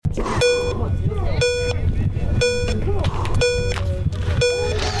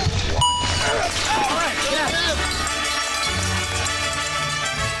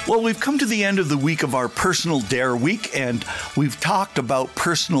Well, we've come to the end of the week of our Personal Dare Week, and we've talked about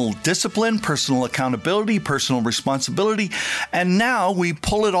personal discipline, personal accountability, personal responsibility, and now we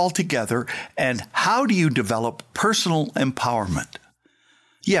pull it all together. And how do you develop personal empowerment?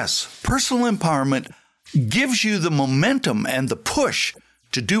 Yes, personal empowerment gives you the momentum and the push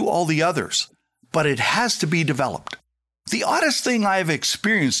to do all the others, but it has to be developed. The oddest thing I've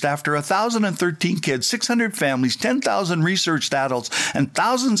experienced after 1,013 kids, 600 families, 10,000 researched adults, and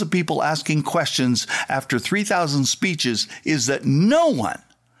thousands of people asking questions after 3,000 speeches is that no one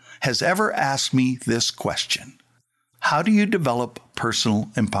has ever asked me this question. How do you develop personal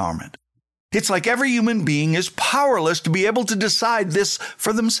empowerment? It's like every human being is powerless to be able to decide this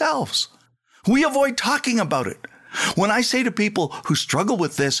for themselves. We avoid talking about it. When I say to people who struggle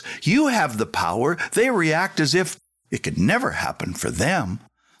with this, you have the power, they react as if it could never happen for them,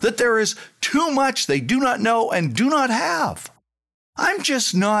 that there is too much they do not know and do not have. I'm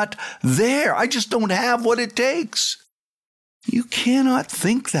just not there. I just don't have what it takes. You cannot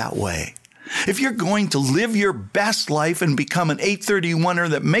think that way. If you're going to live your best life and become an 831er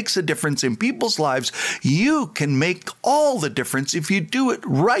that makes a difference in people's lives, you can make all the difference if you do it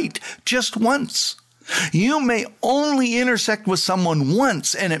right just once. You may only intersect with someone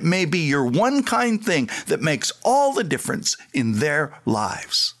once, and it may be your one kind thing that makes all the difference in their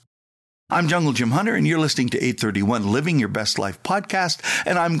lives. I'm Jungle Jim Hunter, and you're listening to 831 Living Your Best Life podcast,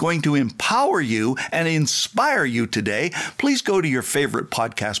 and I'm going to empower you and inspire you today. Please go to your favorite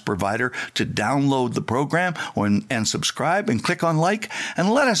podcast provider to download the program and subscribe and click on like,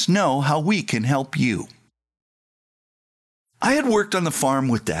 and let us know how we can help you. I had worked on the farm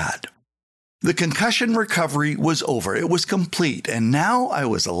with Dad. The concussion recovery was over. It was complete. And now I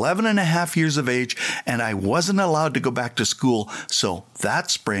was 11 and a half years of age, and I wasn't allowed to go back to school. So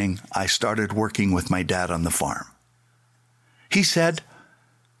that spring, I started working with my dad on the farm. He said,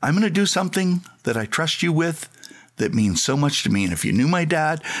 I'm going to do something that I trust you with that means so much to me. And if you knew my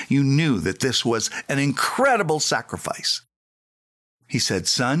dad, you knew that this was an incredible sacrifice. He said,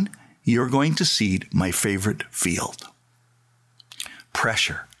 son, you're going to seed my favorite field.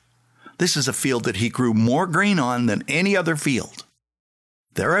 Pressure. This is a field that he grew more grain on than any other field.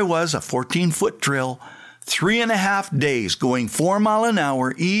 There I was, a 14-foot drill, 3.5 days going 4 miles an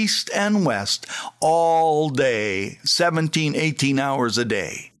hour east and west all day, 17, 18 hours a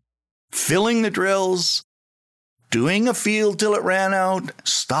day. Filling the drills, doing a field till it ran out,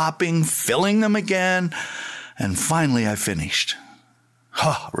 stopping, filling them again, and finally I finished.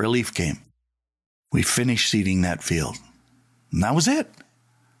 Relief came. We finished seeding that field. And that was it.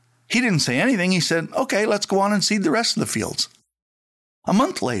 He didn't say anything. He said, okay, let's go on and seed the rest of the fields. A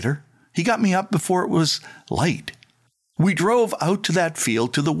month later, he got me up before it was light. We drove out to that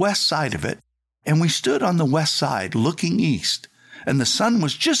field to the west side of it, and we stood on the west side looking east, and the sun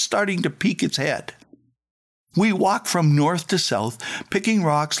was just starting to peek its head. We walked from north to south, picking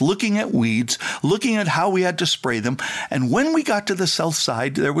rocks, looking at weeds, looking at how we had to spray them, and when we got to the south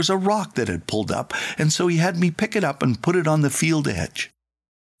side, there was a rock that had pulled up, and so he had me pick it up and put it on the field edge.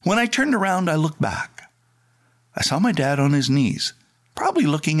 When I turned around, I looked back. I saw my dad on his knees, probably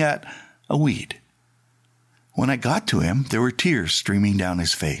looking at a weed. When I got to him, there were tears streaming down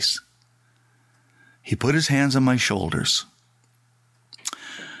his face. He put his hands on my shoulders.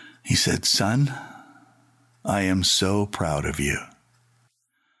 He said, son, I am so proud of you.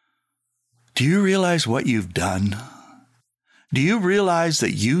 Do you realize what you've done? Do you realize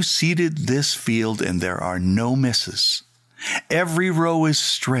that you seeded this field and there are no misses? Every row is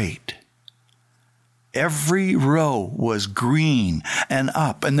straight. Every row was green and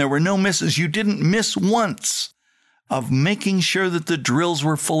up, and there were no misses. You didn't miss once of making sure that the drills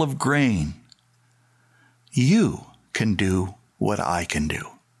were full of grain. You can do what I can do.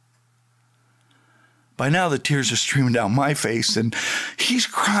 By now, the tears are streaming down my face, and he's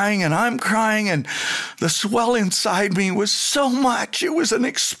crying, and I'm crying, and the swell inside me was so much. It was an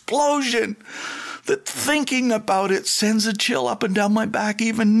explosion that thinking about it sends a chill up and down my back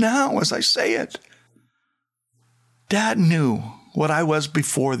even now as I say it. Dad knew what I was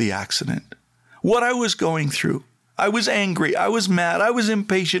before the accident, what I was going through. I was angry. I was mad. I was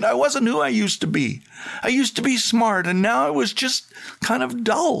impatient. I wasn't who I used to be. I used to be smart, and now I was just kind of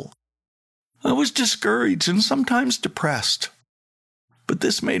dull. I was discouraged and sometimes depressed. But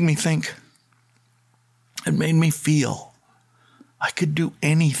this made me think. It made me feel I could do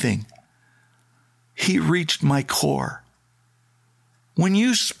anything. He reached my core. When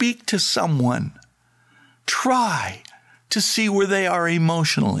you speak to someone, try to see where they are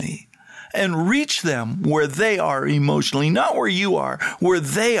emotionally and reach them where they are emotionally, not where you are, where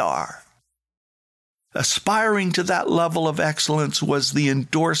they are. Aspiring to that level of excellence was the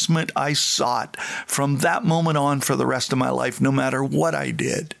endorsement I sought from that moment on for the rest of my life, no matter what I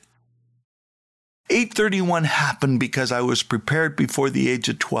did. 831 happened because I was prepared before the age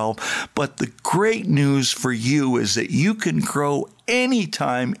of 12, but the great news for you is that you can grow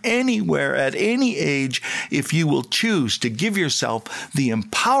anytime, anywhere, at any age if you will choose to give yourself the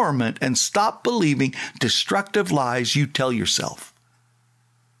empowerment and stop believing destructive lies you tell yourself.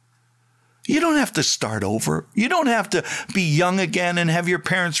 You don't have to start over. You don't have to be young again and have your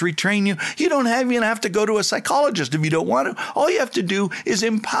parents retrain you. You don't even have to go to a psychologist if you don't want to. All you have to do is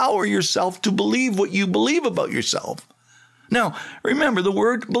empower yourself to believe what you believe about yourself. Now, remember, the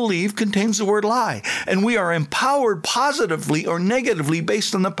word believe contains the word lie, and we are empowered positively or negatively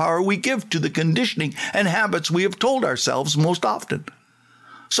based on the power we give to the conditioning and habits we have told ourselves most often.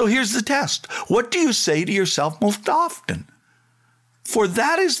 So here's the test. What do you say to yourself most often? For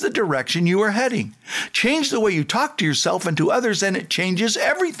that is the direction you are heading. Change the way you talk to yourself and to others, and it changes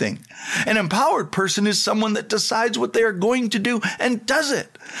everything. An empowered person is someone that decides what they are going to do and does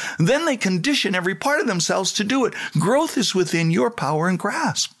it. Then they condition every part of themselves to do it. Growth is within your power and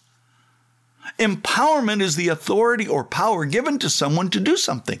grasp. Empowerment is the authority or power given to someone to do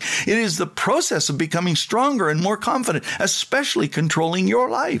something. It is the process of becoming stronger and more confident, especially controlling your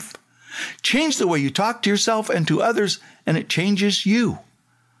life. Change the way you talk to yourself and to others, and it changes you.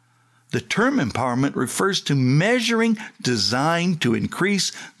 The term empowerment refers to measuring designed to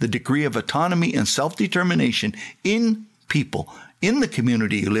increase the degree of autonomy and self-determination in people, in the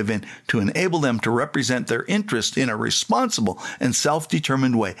community you live in, to enable them to represent their interests in a responsible and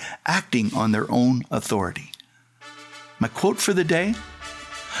self-determined way, acting on their own authority. My quote for the day: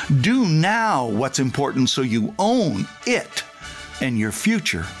 do now what's important so you own it, and your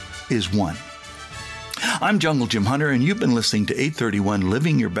future is one. I'm Jungle Jim Hunter, and you've been listening to 831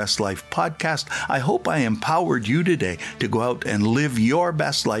 Living Your Best Life podcast. I hope I empowered you today to go out and live your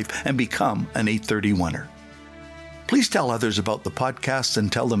best life and become an 831er. Please tell others about the podcast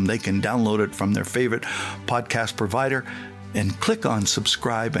and tell them they can download it from their favorite podcast provider, and click on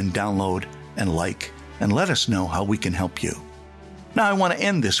subscribe and download and like, and let us know how we can help you. Now, I want to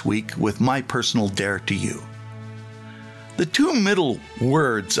end this week with my personal dare to you. The two middle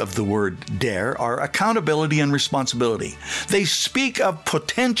words of the word dare are accountability and responsibility. They speak of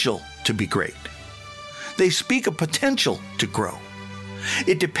potential to be great. They speak of potential to grow.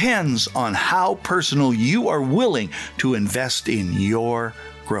 It depends on how personal you are willing to invest in your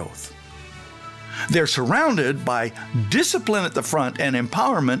growth. They're surrounded by discipline at the front and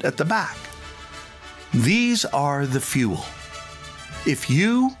empowerment at the back. These are the fuel. If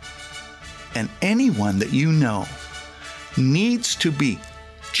you and anyone that you know needs to be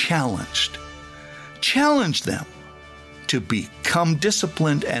challenged, challenge them to become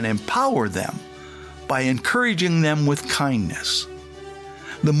disciplined and empower them by encouraging them with kindness.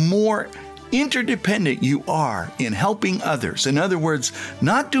 The more interdependent you are in helping others, in other words,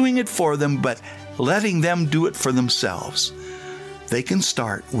 not doing it for them, but letting them do it for themselves, they can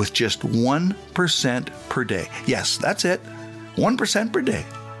start with just 1% per day. Yes, that's it. 1% per day.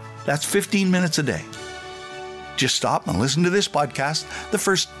 That's 15 minutes a day. Just stop and listen to this podcast. The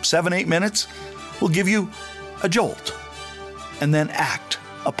first 7-8 minutes will give you a jolt, and then act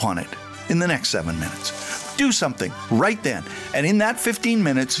upon it in the next 7 minutes. Do something right then, and in that 15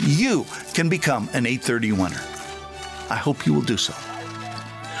 minutes, you can become an 831er. I hope you will do so.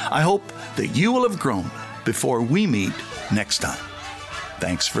 I hope that you will have grown before we meet next time.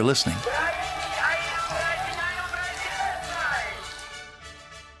 Thanks for listening.